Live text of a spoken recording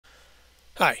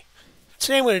Hi,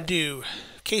 today I'm going to do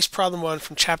case problem 1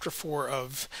 from chapter 4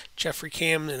 of Jeffrey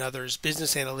Camm and others'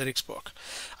 business analytics book.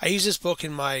 I use this book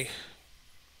in my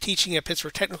teaching at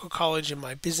Pittsburgh Technical College in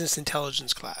my business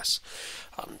intelligence class.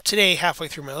 Today, halfway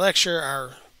through my lecture,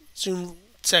 our Zoom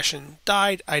session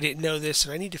died. I didn't know this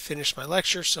and I need to finish my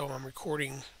lecture, so I'm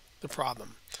recording the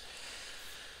problem.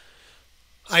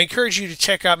 I encourage you to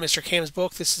check out Mr. Camm's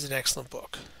book. This is an excellent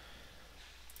book.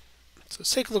 So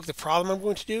let's take a look at the problem I'm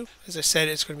going to do. As I said,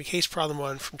 it's going to be case problem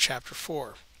 1 from chapter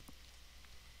 4.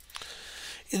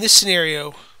 In this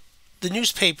scenario, the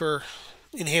newspaper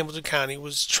in Hamilton County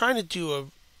was trying to do a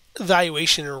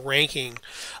evaluation or ranking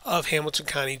of Hamilton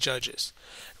County judges.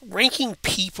 Ranking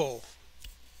people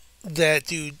that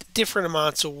do different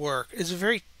amounts of work is a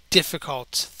very difficult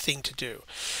thing to do.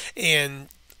 And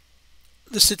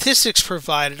the statistics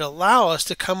provided allow us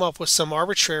to come up with some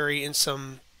arbitrary and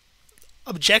some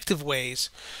objective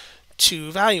ways to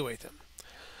evaluate them.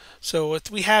 So what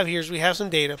we have here is we have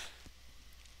some data.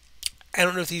 I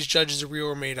don't know if these judges are real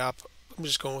or made up. I'm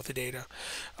just going with the data.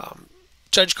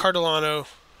 Judge Cardellano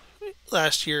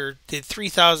last year did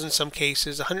 3,000 some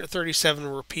cases, 137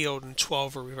 were appealed and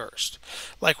 12 were reversed.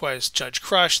 Likewise, Judge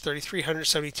Crush,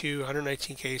 3,372,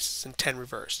 119 cases and 10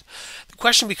 reversed. The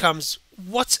question becomes,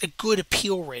 what's a good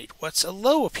appeal rate? What's a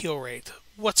low appeal rate?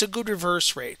 What's a good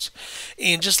reverse rate?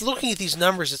 And just looking at these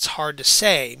numbers, it's hard to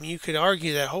say. I mean, you could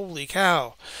argue that, holy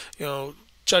cow,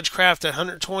 Judge Kraft at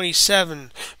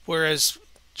 127, whereas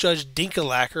Judge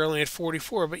Dinkelacker only had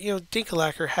 44. But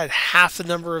Dinkelacker had half the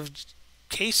number of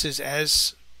cases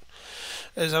as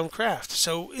Kraft.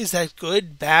 So is that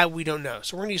good, bad? We don't know.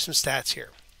 So we're going to use some stats here.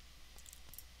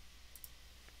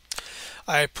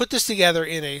 I put this together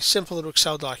in a simple little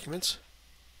Excel document,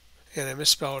 and I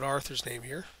misspelled Arthur's name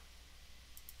here.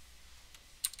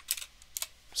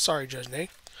 Sorry, Judge Nay.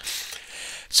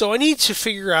 So I need to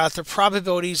figure out the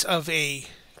probabilities of a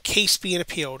case being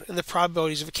appealed and the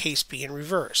probabilities of a case being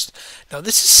reversed. Now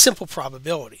this is simple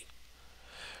probability.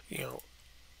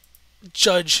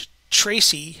 Judge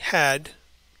Tracy had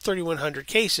 3,100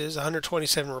 cases,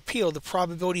 127 were appealed. The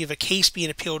probability of a case being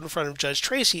appealed in front of Judge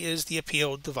Tracy is the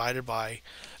appeal divided by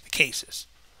the cases.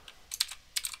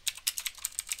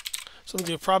 So I'm going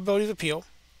to do a probability of appeal.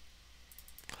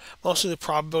 Also the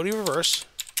probability of reverse.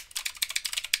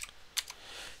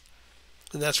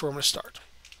 And that's where I'm going to start.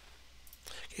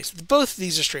 Okay, so both of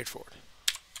these are straightforward.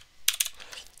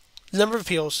 The number of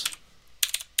appeals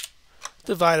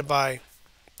divided by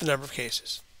the number of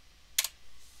cases.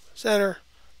 Center.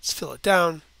 Let's fill it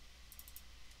down.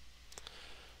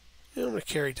 And I'm going to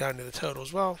carry it down to the total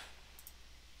as well.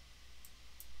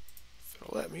 If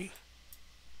it'll let me.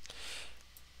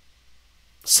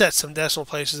 Set some decimal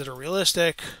places that are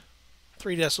realistic.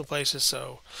 3 decimal places.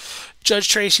 So Judge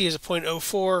Tracy is a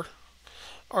 0.04.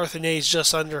 Arthur Nay's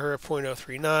just under her at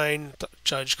 0.039.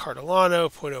 Judge Cardellano,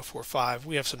 0.045.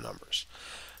 We have some numbers.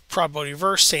 Probability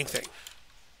reverse, same thing.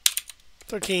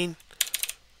 13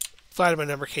 divided by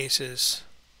number of cases.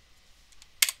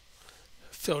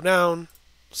 Fill down,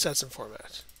 set some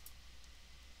format.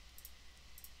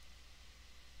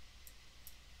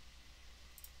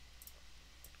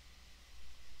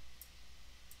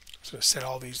 I'm just going to set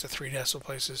all these to 3 decimal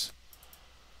places.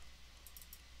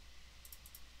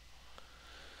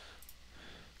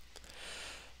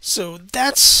 So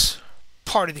that's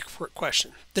part of the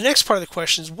question. The next part of the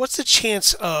question is, what's the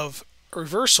chance of a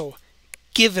reversal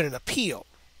given an appeal?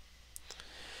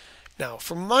 Now,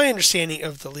 from my understanding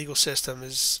of the legal system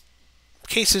is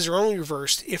cases are only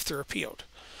reversed if they're appealed.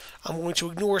 I'm going to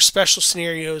ignore special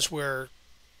scenarios where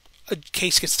a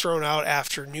case gets thrown out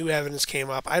after new evidence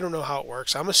came up. I don't know how it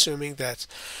works. I'm assuming that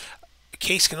a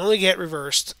case can only get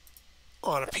reversed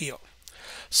on appeal.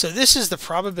 So this is the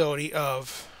probability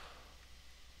of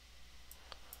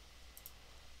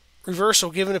reversal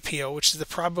given appeal, which is the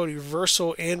probability of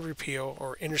reversal and repeal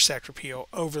or intersect repeal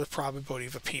over the probability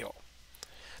of appeal.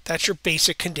 That's your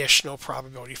basic conditional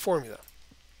probability formula.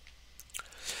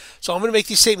 So I'm going to make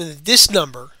the statement that this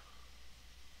number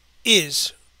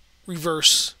is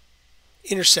reverse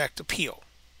intersect appeal.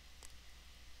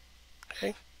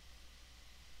 Okay?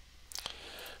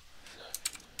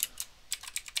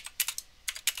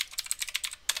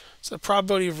 So the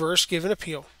probability of reverse given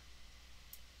appeal,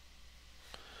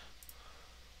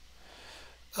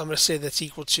 I'm going to say that's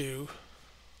equal to,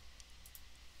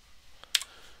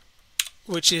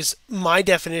 which is my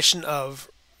definition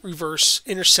of reverse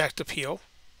intersect appeal.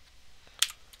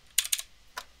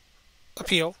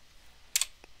 Appeal.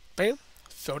 Bam.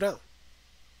 Fill down.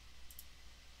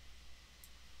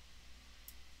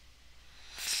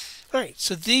 All right,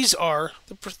 so these are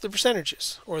the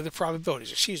percentages, or the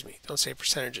probabilities, excuse me. Don't say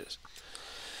percentages.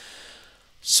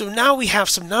 So now we have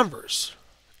some numbers.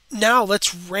 Now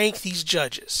let's rank these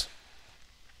judges.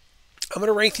 I'm going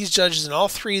to rank these judges in all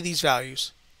three of these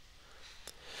values.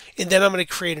 And then I'm going to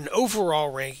create an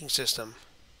overall ranking system.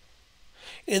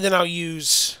 And then I'll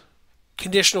use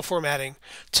conditional formatting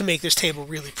to make this table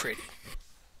really pretty.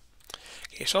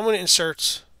 Okay, so I'm going to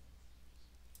insert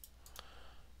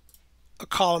a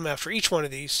column after each one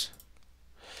of these.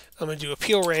 I'm going to do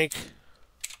appeal rank.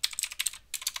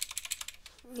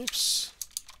 Oops.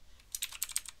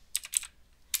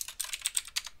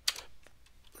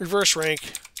 Reverse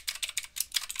rank.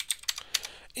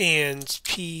 And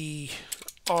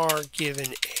PR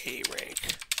given A rank.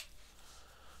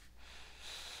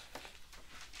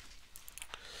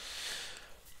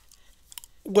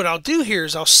 What I'll do here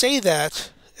is I'll say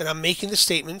that, and I'm making the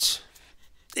statements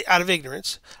out of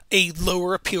ignorance, a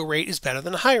lower appeal rate is better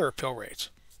than a higher appeal rate.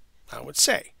 I would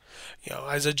say.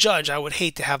 As a judge, I would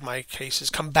hate to have my cases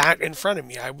come back in front of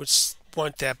me. I would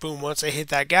want that, boom, once I hit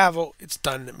that gavel, it's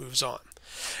done and it moves on.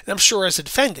 And I'm sure as a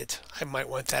defendant, I might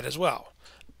want that as well.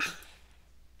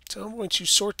 So I'm going to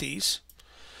sort these.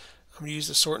 I'm going to use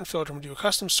the sort and filter. I'm going to do a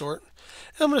custom sort.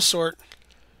 And I'm going to sort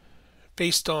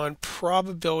based on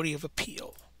probability of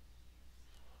appeal.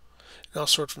 And I'll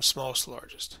sort from smallest to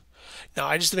largest. Now,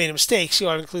 I just made a mistake. See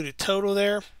how I've included total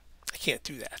there? I can't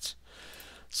do that.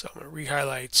 So I'm going to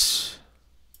re-highlight.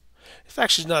 It's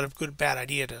actually not a good bad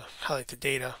idea to highlight the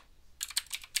data.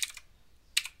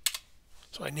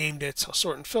 So I named it. So I'll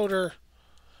sort and filter,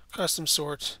 custom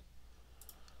sort,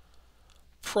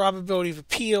 probability of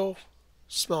appeal,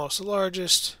 smallest to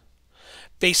largest.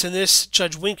 Based on this,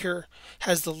 Judge Winker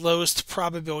has the lowest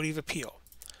probability of appeal.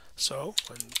 So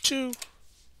 1, 2,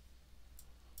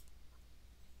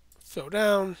 fill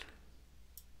down,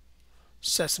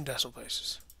 set some decimal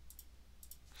places.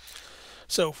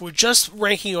 So if we're just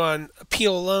ranking on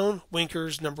appeal alone,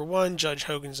 Winker's number 1, Judge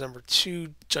Hogan's number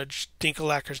 2, Judge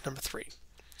Dinkelacker's number 3.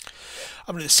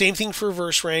 I'm going to do the same thing for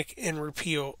reverse rank and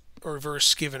repeal or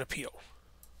reverse given appeal.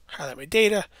 Highlight my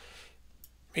data.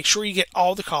 Make sure you get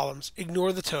all the columns.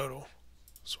 Ignore the total.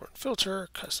 Sort and filter,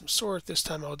 custom sort. This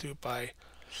time I'll do it by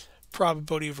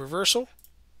probability of reversal.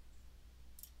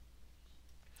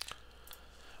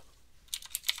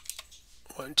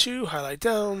 One, two, highlight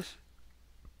down.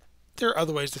 There are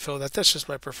other ways to fill that. That's just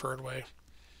my preferred way.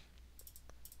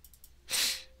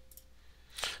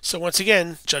 So once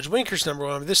again, Judge Winker's number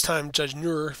 1. This time, Judge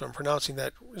Nur, if I'm pronouncing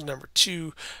that, is number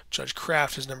 2. Judge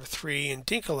Kraft is number 3. And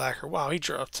Dinkelacker, wow, he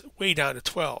dropped way down to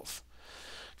 12.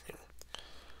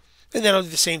 And then I'll do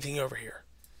the same thing over here.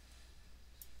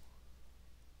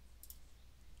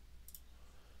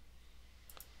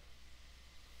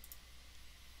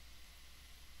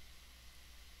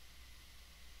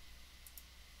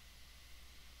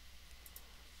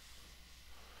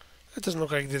 That doesn't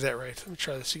look like I did that right. Let me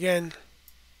try this again.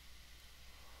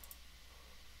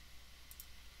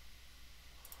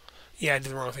 Yeah, I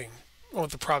did the wrong thing. I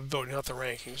want the probability, not the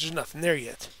rankings. There's nothing there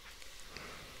yet.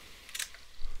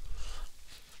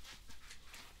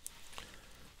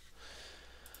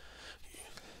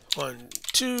 One,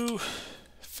 two,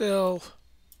 fill.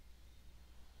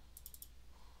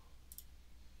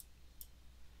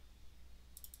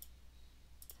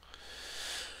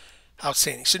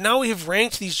 Outstanding. So now we have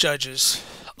ranked these judges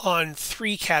on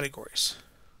 3 categories.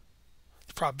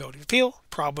 Probability of appeal,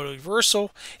 probability of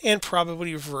reversal, and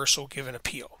probability of reversal given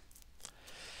appeal.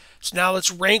 So now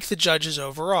let's rank the judges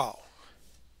overall.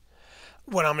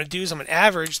 What I'm going to do is I'm going to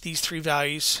average these 3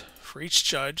 values for each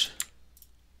judge,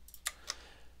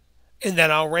 and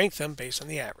then I'll rank them based on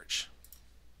the average.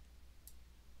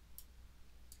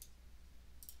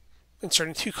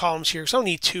 Inserting 2 columns here, so I'll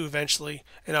need 2 eventually,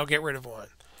 and I'll get rid of 1.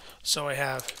 So I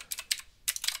have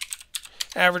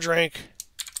average rank.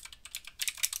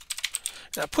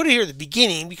 Now, I put it here at the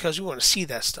beginning because we want to see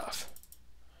that stuff.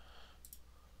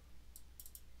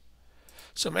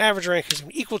 So my average rank is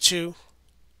going to be equal to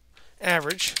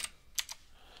average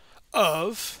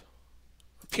of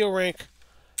appeal rank,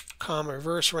 comma,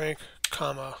 reverse rank,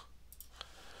 comma,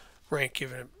 rank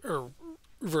given, or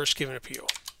reverse given appeal.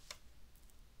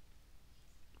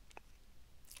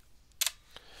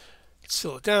 Let's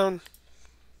fill it down.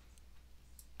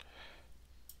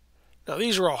 Now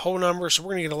these are all whole numbers, so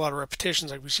we're going to get a lot of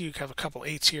repetitions. Like we see, you have a couple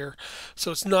 8s here.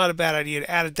 So it's not a bad idea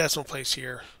to add a decimal place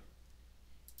here.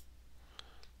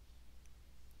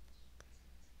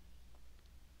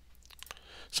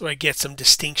 So I get some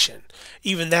distinction.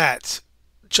 Even that,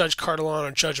 Judge Cardilano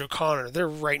and Judge O'Connor, they're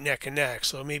right neck and neck.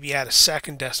 So maybe add a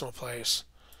second decimal place.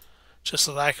 Just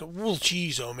so that I can, well,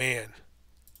 geez, oh man.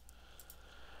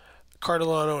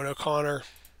 Cardilano and O'Connor,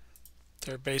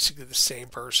 they're basically the same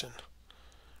person.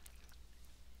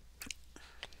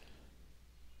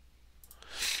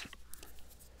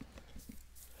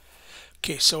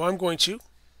 Okay, so I'm going to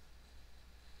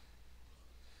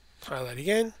highlight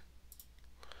again,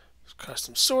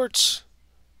 custom sorts,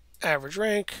 average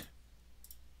rank,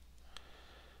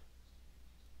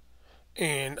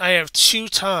 and I have two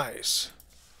ties.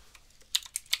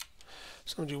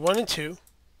 So I'm going to do 1 and 2,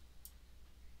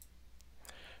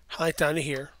 highlight down to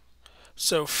here.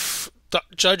 So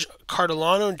Judge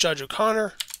Cardilano and Judge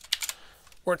O'Connor,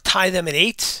 we're going to tie them at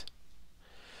 8.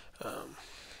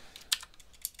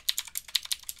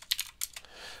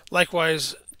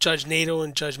 Likewise, Judge Nato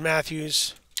and Judge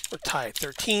Matthews will tie at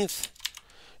 13th,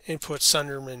 and put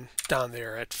Sunderman down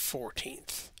there at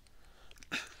 14th.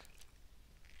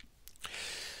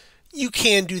 You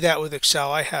can do that with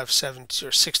Excel. I have 7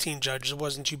 or 16 judges. It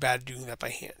wasn't too bad doing that by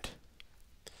hand.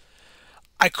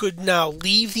 I could now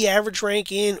leave the average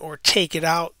rank in or take it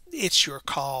out. It's your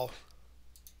call.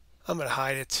 I'm going to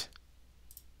hide it.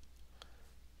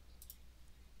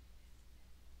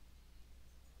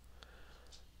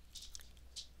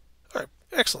 All right,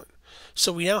 excellent.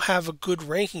 So we now have a good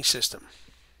ranking system.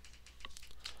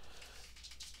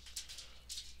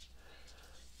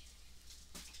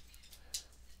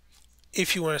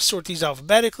 If you want to sort these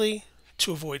alphabetically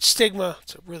to avoid stigma,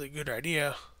 it's a really good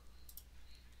idea.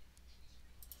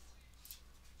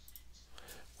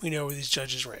 We know where these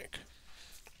judges rank.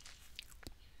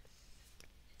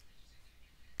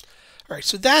 All right,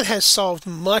 so that has solved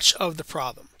much of the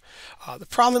problem. The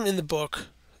problem in the book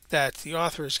that the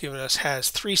author has given us has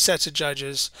 3 sets of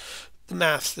judges. The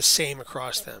math's the same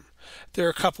across them. There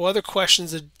are a couple other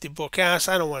questions that the book asks.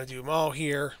 I don't want to do them all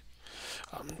here.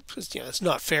 Because it's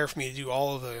not fair for me to do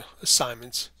all of the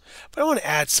assignments. But I want to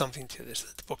add something to this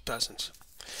that the book doesn't.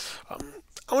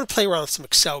 I want to play around with some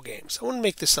Excel games. I want to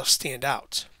make this stuff stand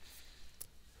out.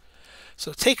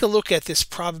 So take a look at this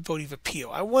probability of appeal.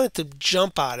 I want it to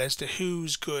jump out as to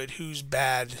who's good, who's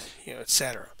bad,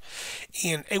 etc.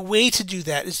 And a way to do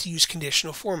that is to use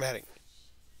conditional formatting.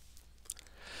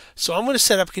 So I'm going to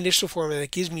set up conditional formatting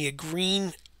that gives me a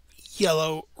green,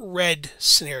 yellow, red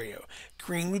scenario.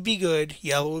 Green would be good,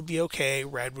 yellow would be okay,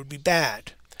 red would be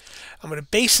bad. I'm going to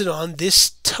base it on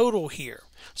this total here.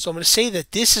 So I'm going to say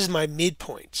that this is my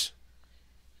midpoint.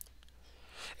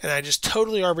 And I just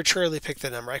totally arbitrarily pick the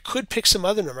number. I could pick some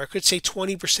other number. I could say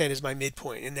 20% is my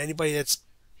midpoint, and anybody that's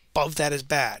above that is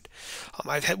bad.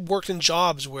 I've worked in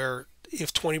jobs where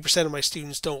if 20% of my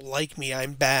students don't like me,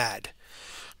 I'm bad.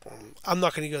 I'm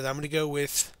not going to go there. I'm going to go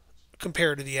with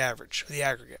compared to the average, or the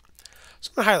aggregate. So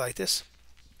I'm going to highlight this.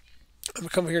 I'm going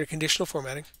to come here to conditional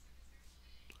formatting.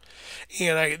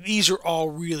 And these are all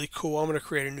really cool. I'm going to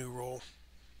create a new rule.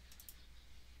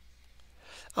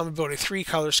 I'm going to build a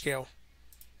 3-color scale.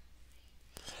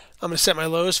 I'm going to set my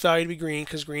lowest value to be green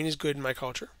because green is good in my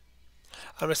culture.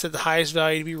 I'm going to set the highest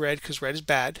value to be red because red is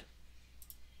bad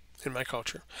in my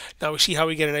culture. Now we see how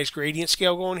we get a nice gradient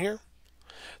scale going here.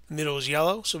 The middle is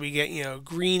yellow, so we get,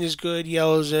 green is good,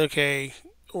 yellow is okay,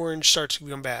 orange starts to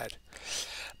become bad.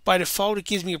 By default, it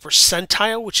gives me a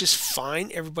percentile, which is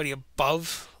fine. Everybody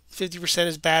above 50%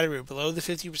 is bad, everybody below the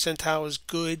 50 percentile is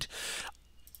good.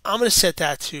 I'm going to set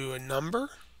that to a number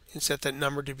and set that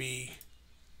number to be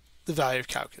the value I've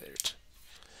calculated.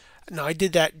 Now I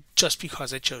did that just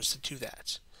because I chose to do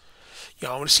that.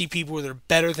 I want to see people that are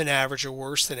better than average or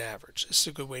worse than average. This is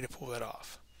a good way to pull that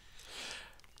off.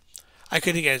 I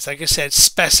could, again, like I said,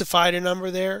 specified a number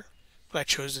there, but I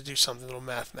chose to do something a little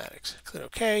mathematics. Click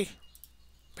OK.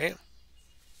 Bam.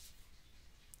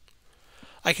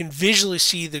 I can visually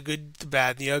see the good, the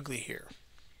bad, and the ugly here.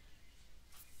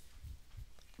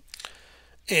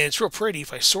 And it's real pretty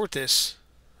if I sort this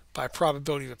by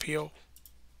probability of appeal.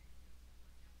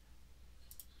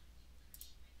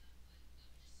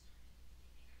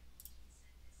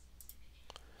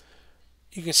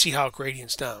 You can see how it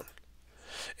gradients down.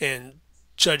 And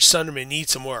Judge Sunderman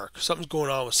needs some work. Something's going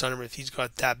on with Sunderman if he's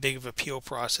got that big of appeal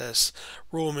process.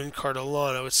 Ruhlman,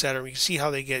 Cardilano, etc. You can see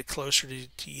how they get closer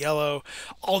to yellow.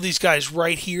 All these guys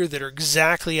right here that are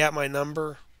exactly at my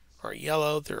number are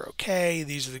yellow. They're okay.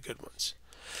 These are the good ones.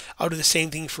 I'll do the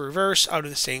same thing for reverse. I'll do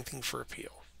the same thing for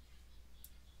appeal.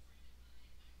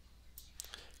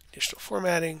 Conditional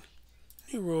formatting,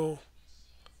 new rule,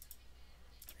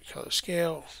 3-color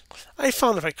scale. I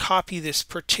found if I copy this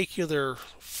particular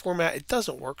format, it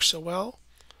doesn't work so well.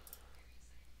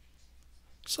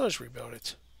 So I'll just rebuild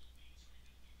it.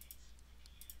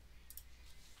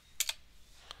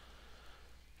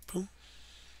 Boom.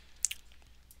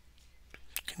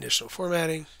 Conditional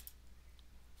formatting.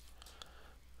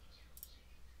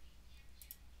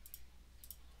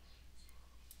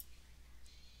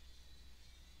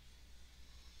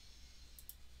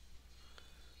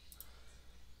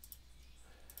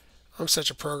 I'm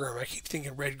such a program. I keep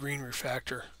thinking red-green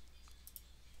refactor.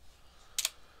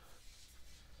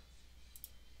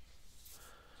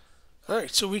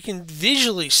 Alright, so we can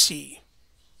visually see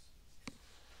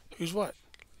who's what.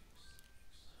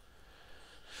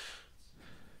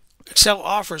 Excel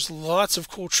offers lots of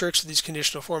cool tricks with these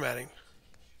conditional formatting.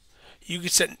 You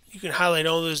can highlight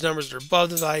all those numbers that are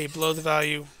above the value, below the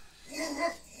value.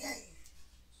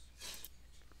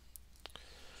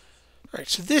 Alright,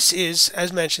 so this is,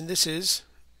 as mentioned, this is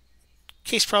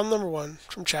case problem number 1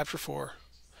 from chapter 4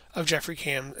 of Jeffrey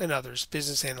Camm and others,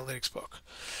 Business Analytics book.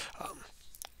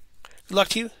 Good luck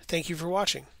to you. Thank you for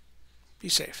watching. Be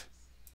safe.